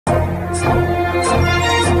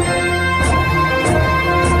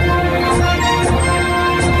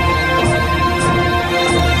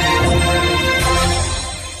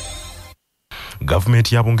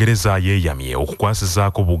Gavumenti ya Bungereza yeeyamye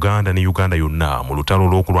okukwasizaako Buganda ne Uganda yonna mu lutalo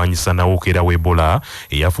lw'okulwanyisa nawookeera wa Ebola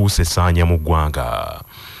eyafuuse essaanya mu ggwanga.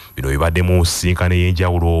 Bino bibadde mu nsisinkano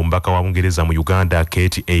ey'enjawulo omubaka wa Bungereza mu Uganda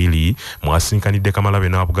Kate Ailey mwasinkanidde Kamalabe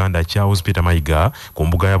n'owa Buganda Charles Peter Mayiga ku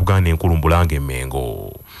mbuga ya Buganda enkulu Mbulange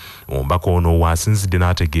Mmengo. Omubaka ono waasinzidde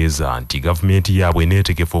n'ategeeza nti gavumenti yaabwe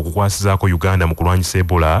neetegefu okukwasizaako Uganda mu kulwanyisa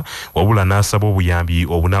Ebola wabula n'asaba obuyambi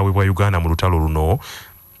obunaawebwa Uganda mu lutalo luno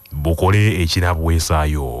bukole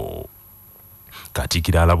ekinabuweesaayo.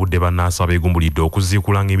 Katikkiro alabudde bannansi abeegumbulidde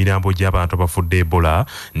okuziikulanga emirambo gy'abantu abafudde Ebola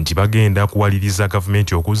nti bagenda kuwaliriza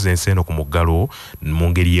gavumenti okuzza ensi eno ku muggalo, mu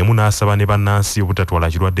ngeri y'emu n'asaba ne bannansi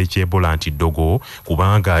obutatwala kirwadde ky'Ebola nti ddogo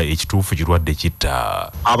kubanga ekituufu kirwadde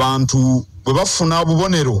kitta. Abantu bwe bafuna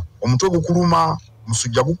obubonero, omutwe gukuluma,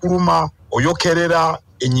 omusujja gukuluma, oyokerera,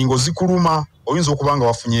 ennyingo zikuluma, oyinza okuba nga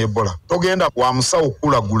wafunye Ebola. Togenda wa musawo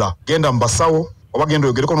kulagula, genda mu basawo oba genda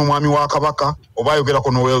oyogereko n'omwami wa Kabaka oba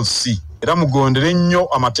ayogerako n'OLC. Era mugondere nnyo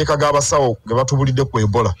amateeka g'abasawo ge batubulidde ku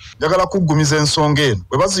Ebola. Njagala kuggumiza ensonga eno.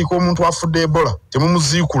 Bwe baziika omuntu afudde Ebola,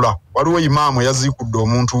 temumuziikula. Waliwo imaamu eyaziikudde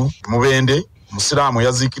omuntu Mubende, Omusiraamu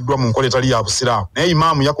eyaziikiddwa mu nkola etali ya Busiraamu. Naye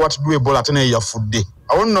imaamu yakwatiddwa Ebola ate naye yafudde.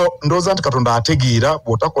 Awo nno ndowooza nti Katonda ategeera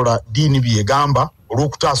bw'otakola ddiini byegamba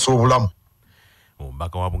olw'okutaasa obulamu.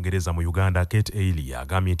 Omubaka wa Bungereza mu Uganda Kate Ailey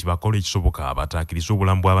agambye nti bakola ekisoboka bataakirize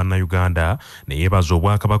obulamu bwa bannayuganda ne yeebaza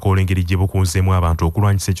Obwakabaka olw'engeri gye bukunzeemu abantu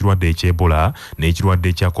okulwanyisa ekirwadde eky'Ebola n'ekirwadde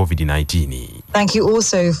ekya COVID-19. Thank you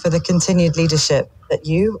also for the continued leadership that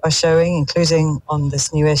you are showing, including on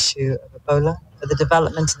this new issue of Ebola, for the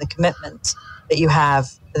development and the commitment that you have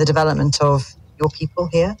for the development of your people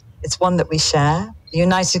here. It's one that we share. The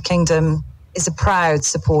United Kingdom is a proud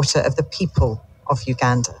supporter of the people of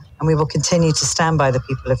Uganda, and we will continue to stand by the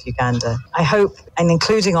people of Uganda. I hope, and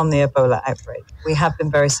including on the Ebola outbreak, we have been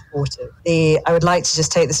very supportive. I would like to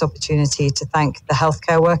just take this opportunity to thank the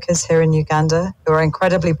healthcare workers here in Uganda who are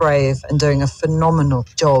incredibly brave and doing a phenomenal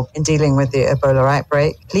job in dealing with the Ebola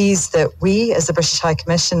outbreak. Pleased that we, as the British High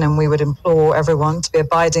Commission, and we would implore everyone to be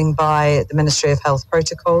abiding by the Ministry of Health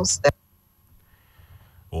protocols.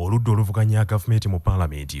 Oludda oluvuganya gavumenti mu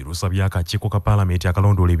Paalamenti lusabye akakiiko ka Paalamenti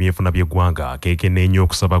akalondoola ebyenfuna by'eggwanga keekenneenya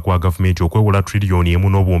okusaba kwa gavumenti okwewola triliyoni emu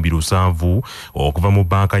n'obuwumbi 7 okuva mu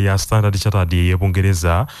bbanka ya Standard Chartered ey'e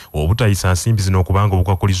Bungereza obutayisa nsimbi zino okubanga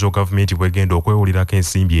obukwakkulizo gavumenti bwegenda okwewolirako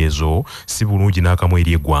ensimbi ezo si bulungi n'akamu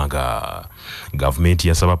eri eggwanga. Gavumenti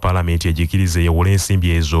yasaba Paalamenti egikkirize yeewole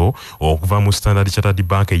ensimbi ezo okuva mu Standard Chartered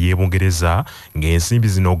Bank ey'e Bungereza ng'ensimbi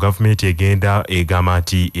zino gavumenti egamba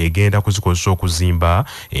nti egenda kuzikozesa okuzimba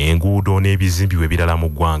enguudo n'ebizimbibwa ebirala mu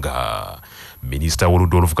ggwanga. Minisita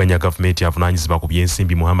w'oludda oluvuganya gavumenti avunaanyizibwa ku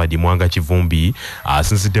by'ensimbi Muhammad Mwanga Kivumbi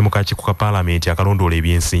asinzidde mu kakiiko ka Paalamenti akalondoola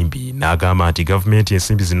ebyensimbi n'agamba nti gavumenti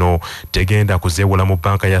ensimbi zino tegenda kuzeewola mu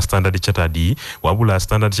bbanka ya Standard Chartered wabula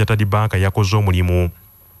Standard Chartered Bank yakoze omulimu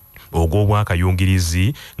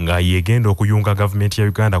ogw'obwakayungirizi nga yegenda okuyunga gavumenti ya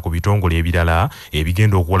Uganda ku bitongole ebirala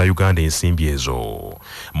ebigenda okuwola Uganda ensimbi ezo.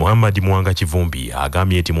 Muhammad Mwanga Kivumbi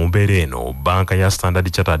agambye nti mu mbeera eno bbanka ya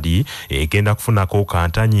Standard Chartered egenda kufunako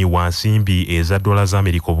kantanyi wa nsimbi eza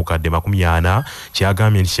 $40 obukadde 40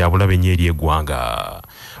 kyagambye nti kyabulabe nnyo eri eggwanga.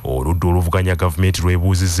 Oludda oluvuganya gavumenti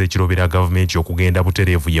lwebuuzizza ekirobera gavumenti okugenda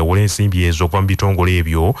butereevu yeewole ensimbi ezo okuva mu bitongole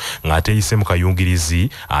ebyo ng'ateeyise mu kayungirizi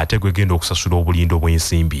ate gwegenda okusasula obulindo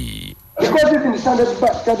bw'ensimbi. Because if the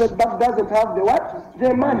Standard Bank doesn't have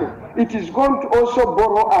the money, it is going to also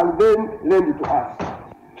borrow and then lend it to us.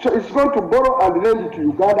 So it's going to borrow and lend it to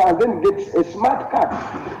Uganda and then get a smart card.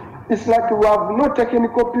 It's like we have no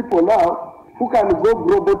technical people now who can go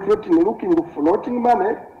global trading looking for floating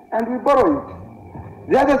money and we borrow it.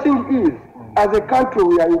 The other thing is, as a country,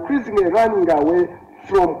 we are increasingly running away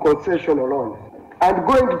from concessional loans and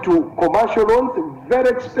going to commercial loans, very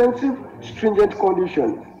expensive, stringent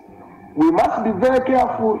conditions. We must be very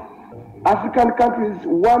careful. African countries,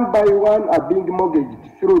 one by one, are being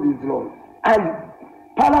mortgaged through these loans. And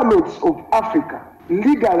parliaments of Africa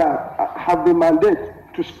legally have the mandate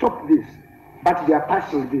to stop this, but they are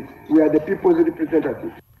passing this. We are the people's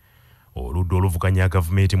representatives. Oludda oluvuganya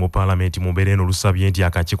gavumenti mu Paalamenti mu mbeera eno lusabye nti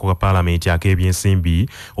akakiiko ka Paalamenti ak'ebyensimbi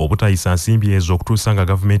obutayisa nsimbi ezo okutuusa nga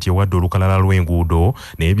gavumenti ewadde olukalala lw'enguudo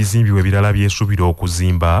n'ebizimbibwa ebirala byesuubira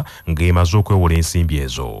okuzimba ng'emaze okwewola ensimbi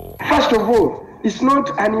ezo. First of all, it's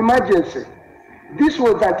not an emergency. This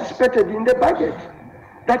was anticipated in the budget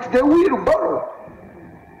that they will borrow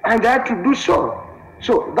and they had to do so.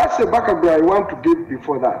 So that's the background I want to give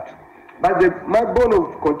before that. But my bone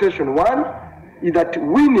of contention, one, is that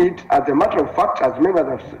we need, as a matter of fact, as members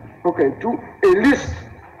have spoken to, a list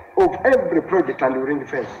of every project and ring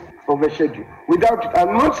fence of a schedule. Without it,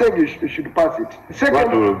 I'm not saying you should pass it. Second,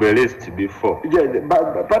 what will be list before? Yeah,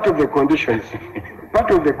 but part of the conditions.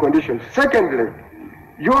 Part of the conditions. Secondly,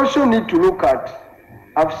 you also need to look at,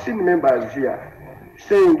 I've seen members here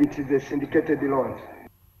saying it is a syndicated loans.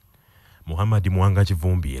 Muhammad Mwanga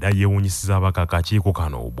Kivumbi era yeewunyisiza abakakiiko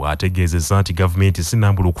kano bw'ategeezezza nti gavumenti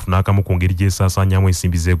sinambula okufunakamu ku ngeri gy'esaasaanyamu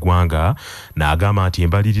ensimbi z'eggwanga n'agamba nti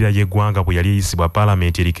embalirira y'eggwanga bwe yali eyisibwa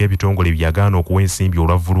paalamenti eriko ebitongole byagaana okuwa ensimbi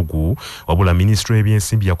olwavvulugu wabula minisitule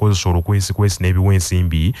y'ebyensimbi yakozesa olukwesikwesi n'ebiwa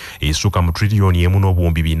ensimbi esukka mu triliyoni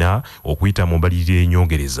 1.4 okuyita mu mbalirira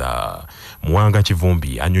ennyongereza. Mwanga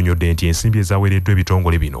Kivumbi annyonnyodde nti ensimbi ezaweereddwa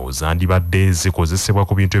ebitongole bino zandibadde zikozesebwa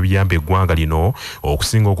ku bintu ebiyamba eggwanga lino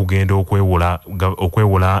okusinga okugenda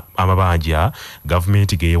okwewola amabanja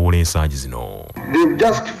gavumenti geyewola ensangi zino. They've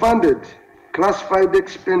just funded classified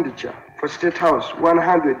expenditure for State House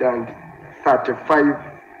 135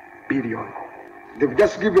 billion. They've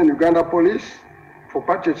just given Uganda Police for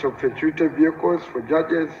purchase of security vehicles for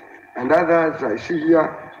judges and others I see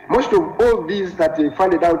here. Most of all these that they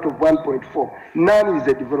funded out of 1.4, none is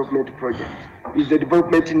a development project. It's the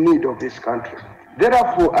development need of this country.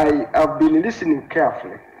 Therefore, I have been listening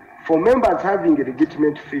carefully for members having a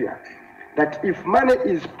legitimate fear that if money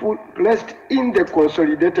is placed in the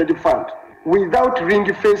consolidated fund without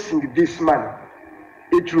ring-fencing this money,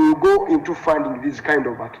 it will go into funding this kind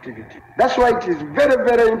of activity. That's why it is very,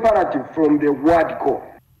 very imperative from the word go.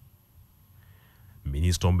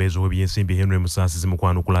 Minisita omubeezi w'ebyensimbi Henry Musaasizi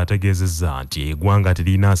Mukwanukula ategeezezza nti eggwanga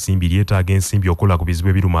terina nsimbi lyetaaga ensimbi okukola ku bizibu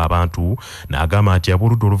ebiruma abantu n'agamba nti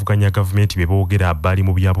ab'oludda oluvuganya gavumenti bye boogera bali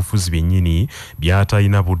mu byabufuzi byennyini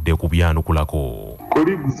byatalina budde ku byanukulako.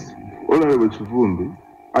 Colleagues, Honorable Kivumbi,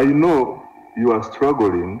 I know you are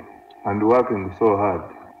struggling and working so hard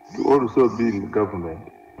to also be in government.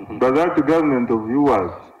 But that government of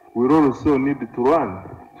yours will also need to run,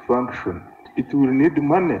 to function. It will need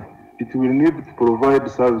money. It will need to provide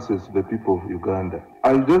services to the people of Uganda.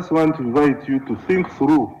 I just want to invite you to think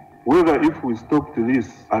through whether if we stopped this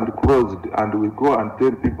and closed and we go and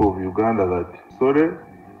tell people of Uganda that, sorry,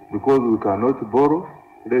 because we cannot borrow,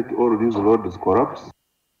 let all these roads collapse.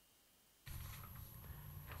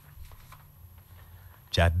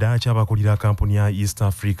 Kyaddaaki abakulira kampuni ya East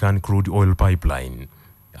African Crude Oil Pipeline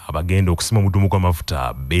abagenda okusima omudumu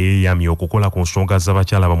gw'amafuta beeyamye okukola ku nsonga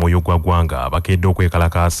z'abakyala bamwoyo gwa ggwanga bakedde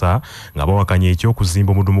okwekalakaasa nga bawakanya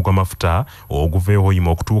eky'okuzimba omudumu gw'amafuta oguva e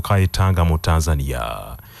Hoima okutuuka e Tanga mu Tanzania.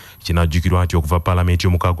 Kinajjukirwa nti okuva paalamenti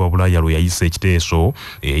y'omukaaga wa Bulaaya lwe yayisa ekiteeso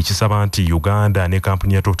ekisaba nti Uganda ne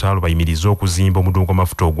kampuni ya Total bayimirize okuzimba omudumu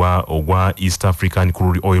gw'amafuta ogwa East African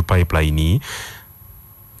Crude Oil Pipeline.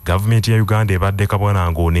 Gavumenti ya Uganda ebadde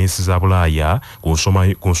kabwanango n'ensi za Bulaaya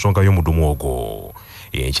ku nsonga y'omudumu ogwo.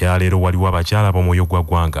 Ekyaleero waliwo abakyala b'omwoyo gwa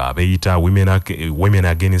ggwanga beeyita Women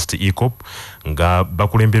Against EACOP nga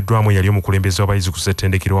bakulembeddwamu yali omukulembeze w'abayizi ku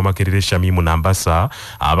ssettendekero wa Makerere Shamimu Nambasa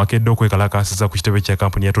abakedde okwekalakaasiza ku kitebe kya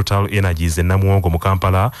kampuni ya Total Energies e Namuwongo mu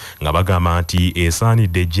Kampala nga bagamba nti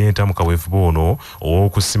esaanidde ejjenta mu kaweefube ono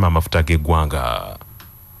ow'okusima amafuta g'eggwanga.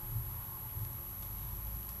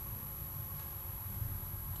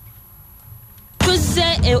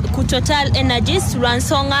 Ku Total Energies lwa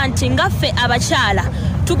nsonga nti ngaffe abakyala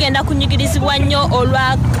tugenda kunyigirizibwa nnyo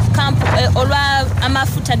olwa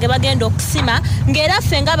amafuta ge bagenda okusima ng'era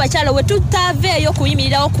ffe ng'abakyala we tutaaveeyo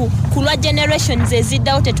kuyimirirawo ku lwa generations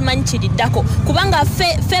eziddawo tetumanyi kiriddako kubanga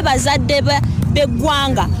ffe bazadde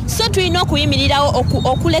b'eggwanga so tulina okuyimirirawo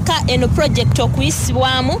okuleka eno project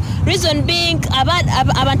okuyisibwamu. Reason being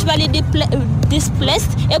abantu bali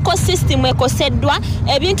displaced, ecosystem ekoseddwa,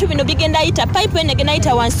 ebintu bino bigenda yita pipe enegenda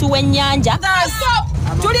yita wansi w'ennyanja.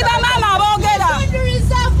 Tuli bamama aboogera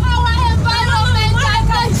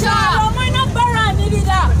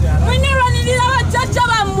mwinirwanirira bajjajja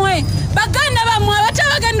bammwe baganda bammwe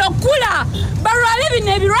abatabagenda okukula balwale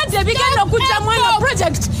bino ebirwadde bigenda okujja mu eno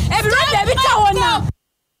project ebirwadde ebitawona.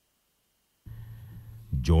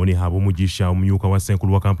 John Habumugisha omumyuka wa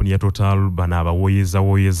ssenkulu wa kampuni ya Total bano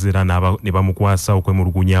abawoyezera ne bamukwasa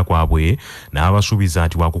okwemulugunya kwabwe n'abasuubiza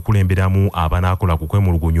nti wakukulemberamu abanaakola ku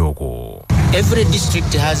kwemulugunya okwo. Every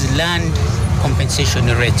district has land compensation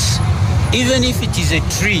rates. Even if it is a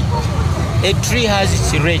tree has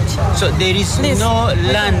its rate. So there is no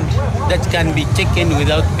land that can be taken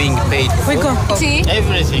without being paid. We go.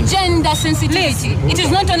 Everything. Gender sensitivity. It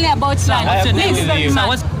is not only about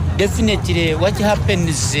land. Definitely, what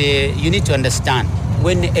happens, you need to understand,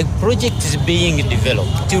 when a project is being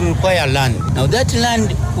developed, it will require land. Now that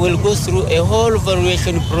land will go through a whole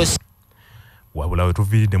valuation process. wabula we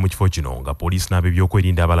tuviiridde mu kifo kino nga poliisi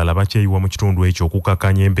n'ab'ebyokwerinda abalala bakyeyiwa mu kitundu ekyo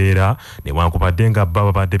okukakkanya embeera newankubadde nga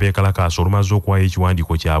babadde beekalakaasa olumaze okuwayo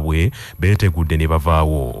ekiwandiiko kyabwe beetegudde ne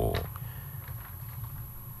bavaawo.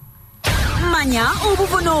 Manya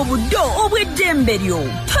obuvuna obuddo obw'eddembe lyo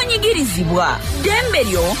tonyigirizibwa ddembe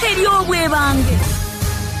lyo ery'obwebange.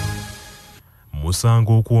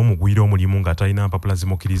 Musango okuw'omugwira omulimu nga talina mpapula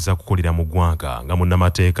zimukkiriza kukolera mu ggwanga nga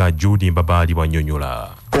munnamateeka Judy Mbabaali bw'annyonnyola.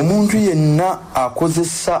 Omuntu yenna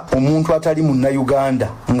akozesa omuntu atali munnayuganda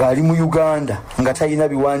ng'ali mu Uganda nga talina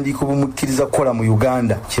biwandiiko bimukkiriza kukola mu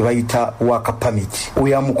Uganda kye bayita work permit.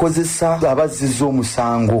 Oyo amukozesa aba azzizza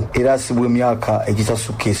omusango era asibwa emyaka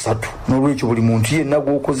egitasukka 3. N'olwekyo buli muntu yenna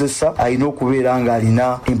gw'okozesa alina okubeera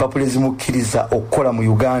ng'alina empapula ezimukkiriza okukola mu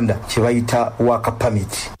Uganda kye bayita work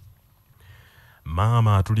permit.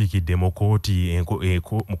 Maama atulikidde mu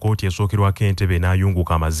kooti esookerwako Entebbe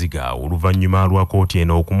n'ayunguka amaziga oluvannyuma lwa kooti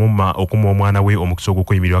eno okuma omwana we omukisa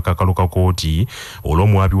ogw'okweyimirira akakalu ka kooti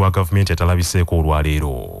olw'omuwabi wa gavumenti atalabiseeko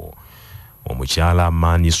olwaleero. Omukyala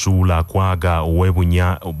Manisula Kwaga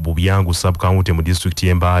ow'Ebubyangu sub-county mu disitulikiti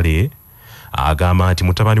y'e Mbale agamba nti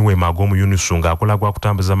mutabani we Magomu Yunusu ng'akola gwa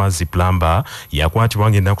kutambuza mazzi plamba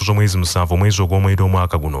yakwatibwa ng'ennaku z'omwezi 7 omwezi ogw'omwenda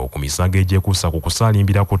omwaka guno ku misango egyekuusa ku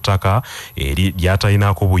kusaalimbira ku ttaka eri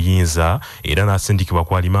ly'atalinaako buyinza era n'asindikibwa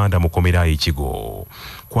ku alimanda mu kkomera y'Ekigo.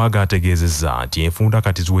 Kwaga ategeezezza nti enfunda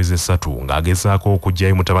kati ziweze 3 ng'agezaako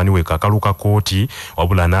okuggyayo mutabani we kakalu ka kooti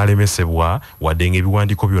wabula n'alemesebwa wadde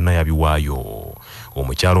ng'ebiwandiiko byonna yabiwaayo.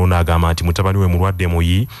 Omukyalo ono agamba nti mutabani we mulwadde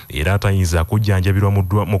muyi era atayinza kujjanjabirwa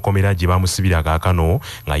mu kkomera gye bamusibira kaakano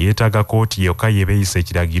nga yeetaaga kooti yokka yebeeyisa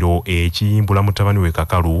ekiragiro ekiyimbula mutabani we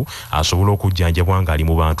kakalu asobole okujjanjabwa ng'ali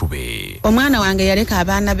mu bantu be. Omwana wange yaleka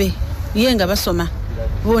abaana be ye nga basoma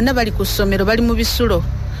bonna bali ku ssomero bali mu bisulo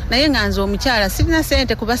naye nga nze omukyala sirina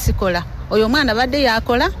ssente kuba sikola. Oyo omwana badde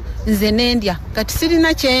yakola nze n'endya kati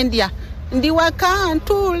sirina kyendya ndi waka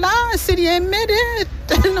ntuula sirya emmere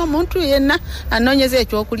n'omuntu yenna anoonyeza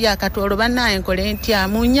ekyokulya akatoolo bannaye nkole ntya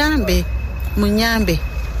munyambe.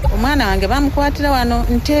 Omwana wange bamukwatira wano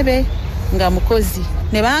Ntebe nga mukozi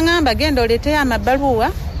ne baŋŋamba genda oleeteyo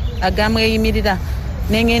amabaluwa agamweyimirira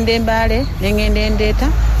n'engenda Embaale n'engenda Endeeta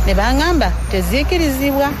ne baŋŋamba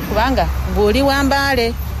teziikirizibwa kubanga ng'oli wa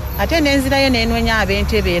Mbaale ate n'enzirayo n'enwenya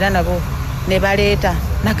ab'Entebe era nabo ne baleeta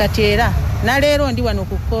nakati era naleero ndi wano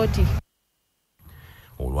ku kkooti.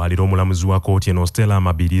 Olwaliro omulamuzi wa kooti eno Stella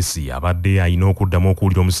Mabirisi abadde alina okuddamu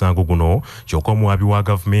okuwulira omusango guno kyokka omuwabi wa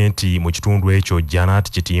gavumenti mu kitundu ekyo Janet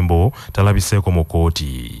Kitimbo talabiseeko mu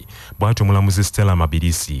kooti. Bw'atyo omulamuzi Stella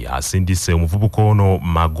Mabirisi asindise omuvubuka ono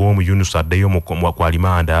Magomu Yunusu addeyo ku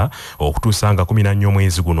alimanda okutuusa nga 14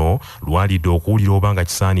 omwezi guno lwalidde okuwulira oba nga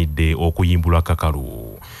kisaanidde okuyimbulwa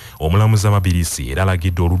kakalu. Omulamuzi Mabirisi era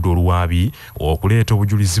alagidde oludda oluwaabi okuleeta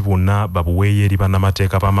obujulizi bwonna babuweeyo eri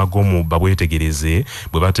bannamateeka ba Magomu babwetegereze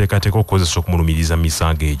bwe bateekateeka okukozesa okumulumiriza mu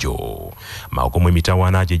misango egyo. Magomu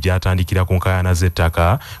emitawaana gye gyatandikira ku nkaayana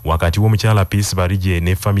z'ettaka wakati w'omukyala Peace Barije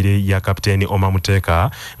ne famire ya Kapiteeni Oma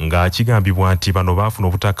Muteeka nga kigambibwa nti bano baafuna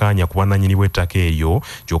obutakkaanya ku bwannannyini bw'ettaka eryo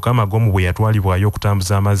kyokka Magomu bwe yatwalibwayo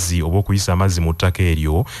okutambuza amazzi oba okuyisa amazzi mu ttaka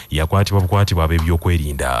eryo yakwatibwa bukwatibwa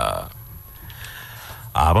ab'ebyokwerinda.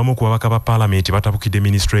 Abamu ku babaka ba Paalamenti batabukidde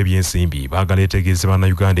Minisitule y'Ebyensimbi baagala etegeeze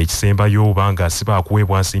bannayuganda ekisembayo obanga si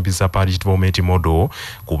baakuweebwa nsimbi za Parish Development Model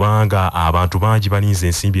kubanga abantu bangi balinze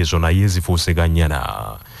ensimbi ezo naye zifuuse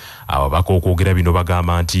gannyana. Ababaka okwogera bino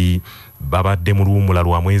bagamba nti babadde mu luwummula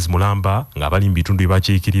lwa mwezi mulamba nga bali mu bitundu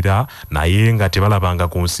byebakiikirira naye nga tebalabanga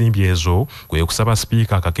ku nsimbi ezo kwe kusaba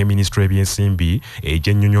sipiika akake Minisitule y'Ebyensimbi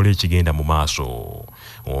egy'ennyonnyola ekigenda mu maaso.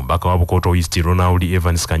 Omubaka wa Bukoto East Ronald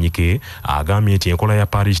Evans Kanyike agambye nti enkola ya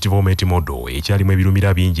Parish Development Model ekyalimu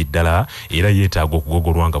ebirumira bingi ddala era yeetaaga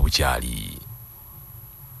okugogolwa nga bukyali.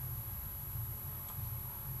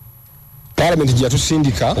 Parliament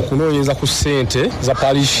gyatusindika okunoonyeza ku ssente za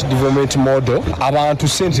Parish Development Model abantu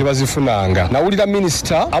ssente bazifunanga. Nawulira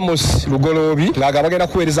Minisita Amos Lugoloobi ng'agamba bagenda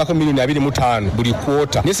kuweerezako $2.5 buli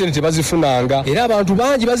kwota naye ssente tebazifunanga era abantu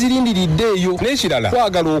bangi bazirindiridde eyo. N'ekirala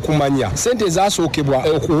twagala okumanya ssente ezaasookebwa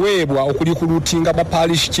okuweebwa okulikulutinga ba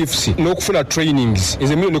Parish Chiefs n'okufuna trainings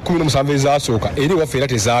ezo $17 ezaasooka eri waffe era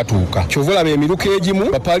tezaatuuka. Kyova olaba emiruka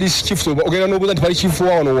egimu ba Parish Chiefs ogenda n'obuuza nti Parish Chief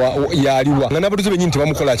wa wano yaliwa nga n'abatuuze bennyini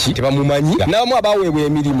tebamukola ki tebamumanyi namu abaweebwa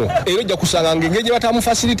emirimu era ojja kusanga ng'engeri gye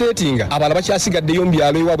batamufacilitatinga abalala bakyasigaddeyo mu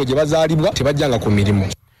byalo ewaabwe gye bazaalibwa tebajjanga ku mirimu.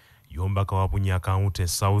 Yombaka wa Bunya County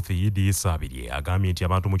South Idi Sabiri agambye nti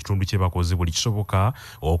abantu mu kitundu kye bakoze buli kisoboka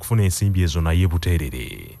okufuna ensimbi ezo naye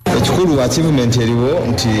buteerere. Ekikulu achievement eriwo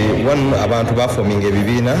nti abantu baforming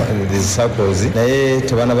ebibiina these circles naye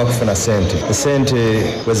tebana bakufuna sente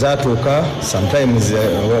wezatuuka sometimes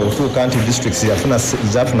otuuka nti districts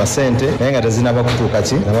zafuna sente naye nga tezinaba kutuuka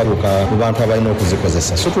ki nabaluka mu bantu abalina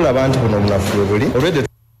okuzikozesa so tulaba nti buno obunafuwe buli already.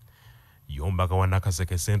 Yombaka wa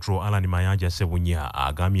Nakaseke Central Alan Mayanja Sebunya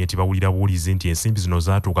agambye nti bawulira buulizi nti ensimbi zino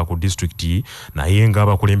zaatuuka ku district naye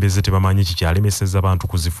ng'abakulembeze tebamanyi kikyalemeseza abantu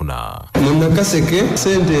kuzifuna. Mu Nakaseke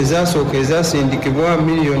sente ezasooka ezasindikibwa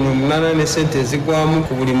 $8,000,000 ne sente ezigwamu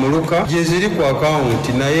ku buli muluka gye ziri ku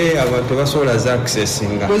akawunti naye abantu basobola za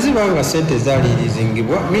accessinga. Bwe ziba nga sente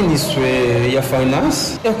zaaliriizingibwa Ministry ya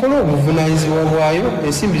Finance yakola obuvunaanyizibwa bwayo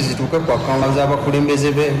ensimbi zituuke ku akawunti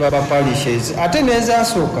z'abakulembeze ba parishes ate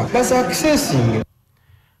n'ezasooka baza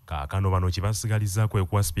Kaakano bano kibasigaliza kwe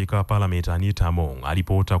kuwa Speaker wa Parliament Anita Among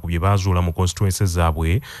alipoota ku bye baazuula mu constituency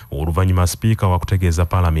zaabwe oluvannyuma Speaker wa kutegeeza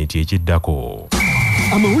Parliament ekiddako.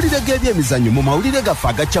 Amawulire g'ebyemizannyo mu mawulire gaffe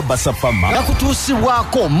agakya Basafama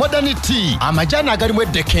gakutuusibwako modernity amajaani agalimu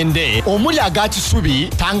eddekende omuli aga kisubi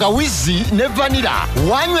tangawizi ne vanira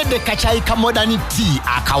wanywedde kacaayi ka modernity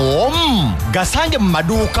akawoomu gasange mu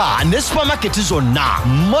maduuka ne supamaketi zonna.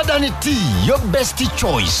 Modernity yo best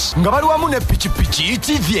choice nga bali wamu ne pikipiki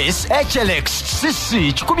TVS HLX CC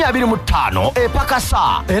 125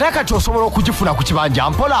 epakasa era kati osobola okugifuna ku kibanja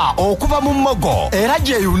mpola okuva mu Mmogo era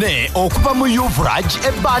gyeyune okuva mu Yuvrage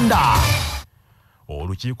Ebanda.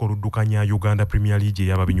 Olukiiko luddukanya Uganda Premier League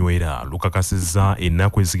y'ababinywera lukakasizza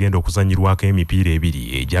ennaku ezigenda okuzanyirwako emipiira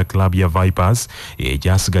ebiri egya club ya Vipers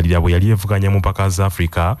egyasigalira bwe yali evuganya mu mpaka za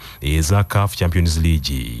Africa eza CAF Champions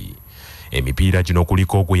League. Emipiira gino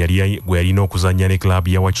kuliko gwe yalina okuzanya ne club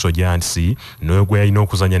ya Wakiso Giants n'oyo gwe yalina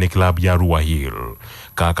okuzanya ne club ya Arua Hill.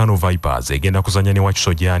 Kaakano Vipers egenda kuzanya ne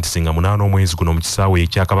Wakiso Giants nga 8 omwezi guno mu kisaawe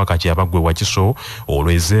ekya Kabaka ky'Abaggwe Wakiso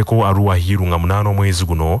olwezeeko Arua Hill nga 8 omwezi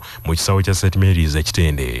guno mu kisaawe kya St Mary's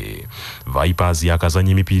ekitende. Vipers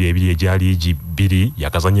yakazanya emipiira ebiri egya liigi bbiri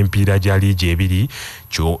yakazanya emipiira gya liigi ebiri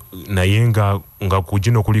naye nga ku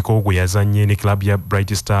gino kuliko gwe yazanye ne club ya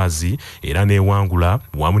Bright Stars era neewangula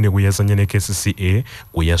wamu ne gwe yazanye ne KCCA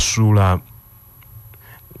gwe yasuula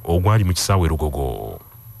ogwali mu kisaawe Lugogo.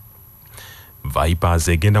 Vipers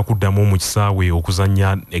egenda kudda mu kisaawe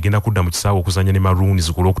okuzanya ne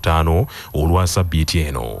Maroons ku Lwokutaano olwa Sabbiiti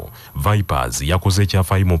eno. Vipers yakoze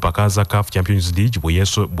ekyafaayo mu mpaka za CAF Champions League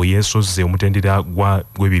bwe yeesozze omutendera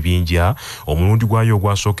gw'ebibinja omulundi gwayo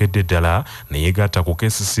ogwasookedde ddala ne yeegatta ku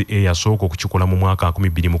KCCA yasooka okukikola mu mwaka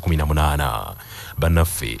 2018.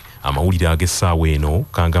 Bannaffe amawulire ag'essaawa eno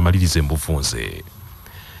kangamalirize mbufunze.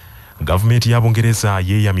 Gavumenti ya Bungereza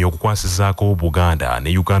yeeyamye okukwasizaako Buganda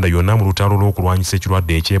ne Uganda yonna mu lutalo lw'okulwanyisa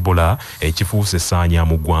ekirwadde eky'Ebola ekifuuse essaanya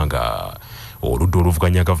mu ggwanga. Oludda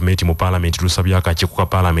oluvuganya gavumenti mu Parliament lusabye akakiiko ka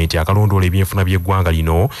Parliament akalondoola ebyenfuna by'eggwanga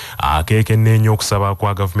lino akeekenneenya okusaba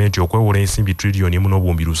kwa gavumenti okwewola ensimbi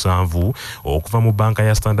 $1.7 okuva mu banka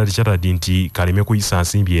ya Standard Chartered nti kaleme kuyisa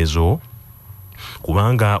nsimbi ezo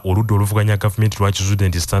kubanga oludda oluvuganya gavumenti lwakizudde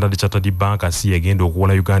nti Standard Chartered Bank si egenda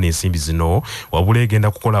okuwola Uganda ensimbi zino wabula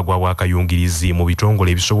egenda kukola gwa bwakayungirizi mu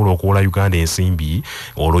bitongole ebisobola okuwola Uganda ensimbi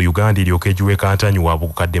olwo Uganda eryoka egiwe kantanyi wa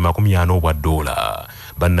bukadde $40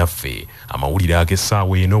 Bannaffe amawulire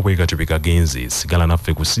ag'essaawa eno bwe gatyo gagenze sigala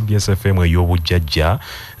naffe ku CBS FM ey'obujjajja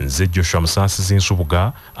nze Joshua Musaasizi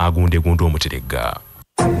Nsubuga agundegunde omuteregga.